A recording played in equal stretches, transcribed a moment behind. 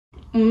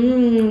Hey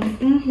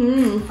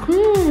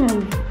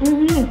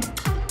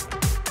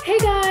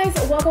guys,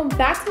 welcome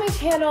back to my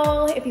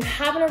channel. If you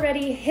haven't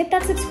already, hit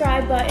that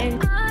subscribe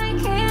button. I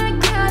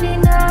can't get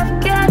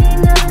enough, get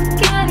enough,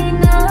 get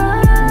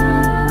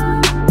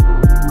enough.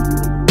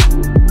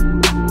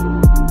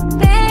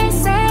 They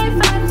say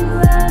fight for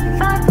love,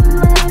 fight for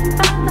love,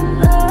 fight for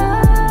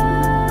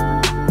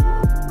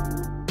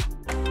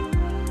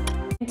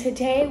love.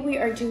 Today we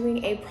are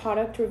doing a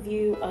product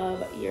review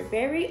of your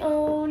very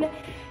own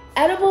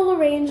edible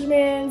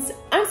arrangements.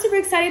 I'm super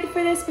excited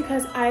for this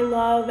because I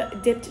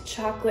love dipped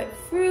chocolate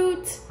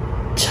fruit.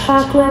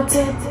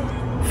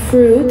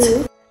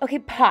 Okay,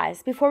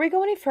 pause. Before we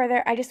go any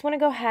further, I just want to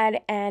go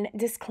ahead and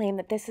disclaim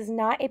that this is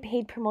not a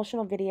paid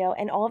promotional video,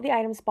 and all of the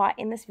items bought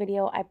in this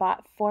video I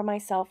bought for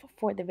myself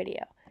for the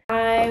video.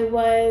 I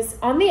was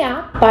on the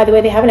app. By the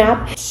way, they have an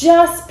app.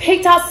 Just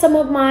picked out some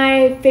of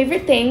my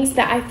favorite things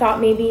that I thought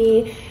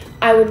maybe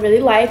I would really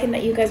like and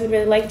that you guys would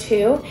really like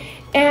too.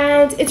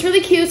 And it's really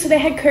cute. So they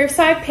had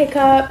curbside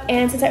pickup,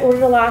 and since I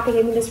ordered a lot, they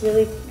gave me this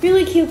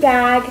really cute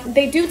bag.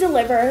 They do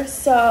deliver,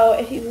 so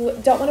if you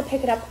don't want to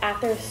pick it up at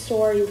their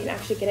store, you can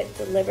actually get it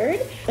delivered.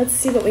 Let's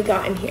see what we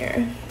got in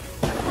here.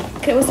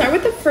 Okay, we'll start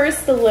with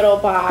the little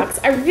box.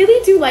 I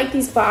really do like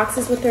these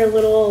boxes with their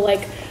little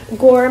like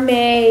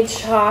gourmet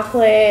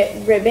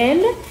chocolate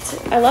ribbon.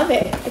 I love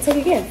it. It's like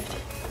a gift.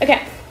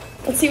 Okay,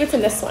 let's see what's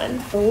in this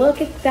one.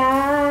 Look at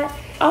that.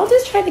 I'll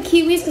just try the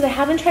kiwis because I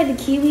haven't tried the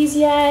kiwis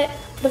yet.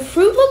 The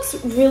fruit looks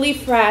really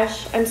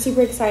fresh. I'm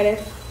super excited.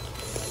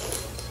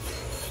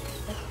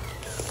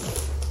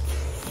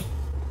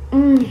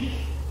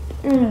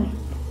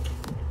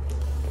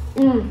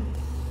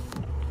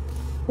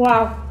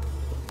 Wow.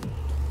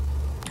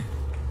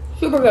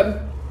 Super good.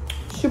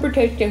 Super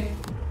tasty.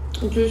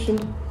 And juicy.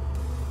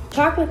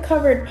 Chocolate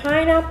covered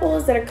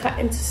pineapples that are cut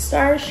into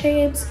star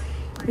shapes.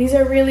 These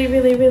are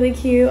really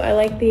cute. I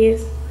like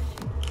these.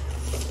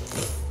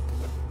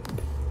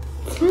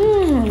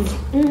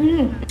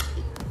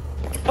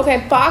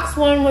 Okay, box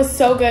one was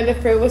so good. The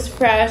fruit was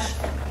fresh.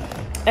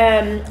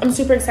 I'm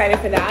super excited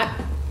for that.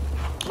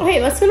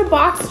 Okay, let's go to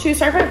box two.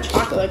 Sorry if I have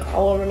chocolate like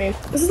all over me.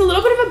 This is a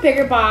little bit of a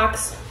bigger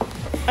box.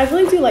 I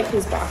really do like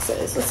these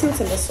boxes. Let's see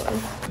what's in this one.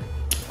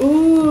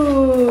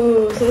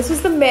 Ooh, so this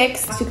was the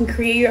mix. So you can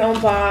create your own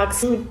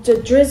box.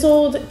 The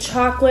drizzled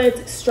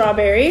chocolate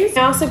strawberries.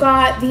 I also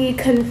got the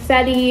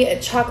confetti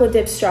chocolate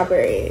dipped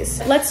strawberries.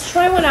 Let's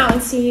try one out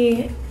and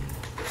see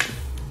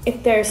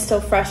if they're still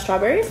fresh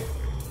strawberries.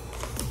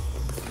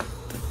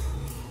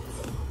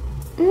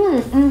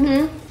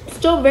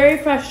 Still very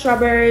fresh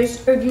strawberries,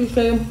 very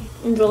juicy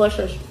and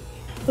delicious.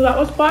 So that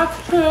was box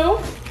two. I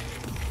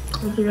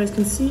hope you guys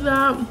can see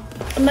that.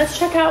 And let's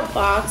check out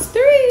box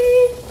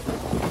three.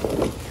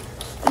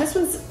 And this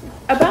one's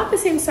about the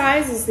same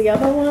size as the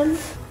other one.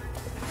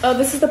 Oh,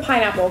 this is the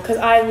pineapple because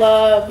I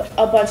love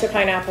a bunch of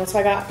pineapple, so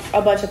I got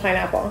a bunch of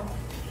pineapple.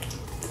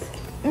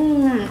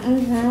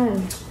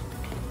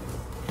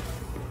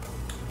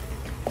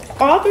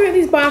 All three of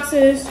these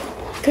boxes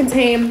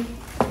contain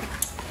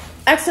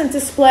excellent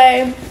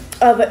display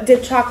of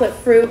dipped chocolate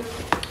fruit,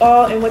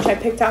 all in which I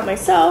picked out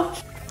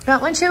myself.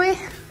 Got one, Chewy?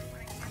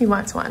 He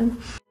wants one.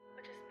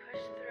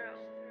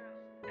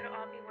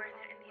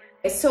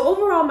 So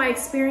overall, my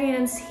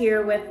experience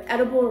here with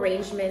edible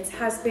arrangements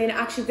has been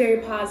actually very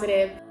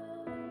positive.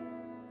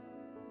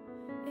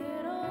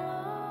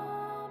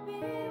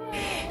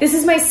 This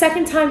is my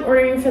second time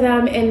ordering for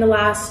them in the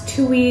last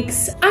 2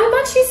 weeks. I'm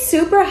actually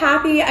super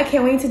happy. I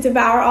can't wait to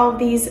devour all of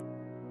these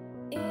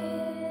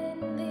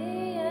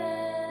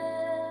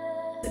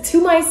to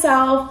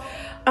myself.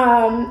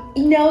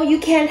 No, you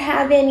can't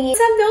have any.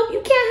 Some milk,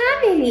 you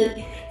can't have any.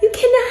 You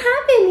cannot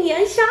have any.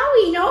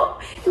 Shawi,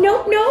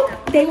 nope.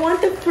 They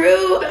want the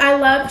fruit. I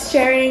love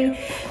sharing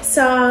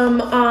some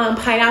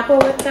pineapple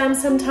with them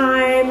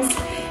sometimes.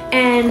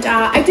 And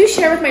I do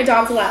share with my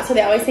dogs a lot, so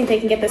they always think they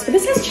can get this. But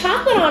this has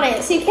chocolate on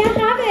it, so you can't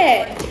have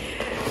it.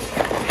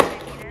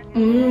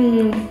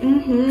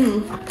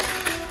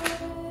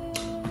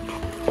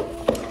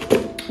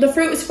 The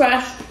fruit is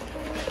fresh.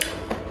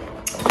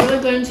 Really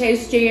good and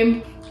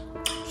tasty.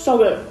 So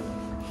good.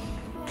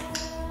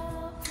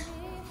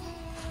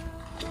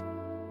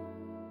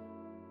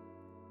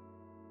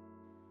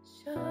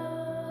 Sure.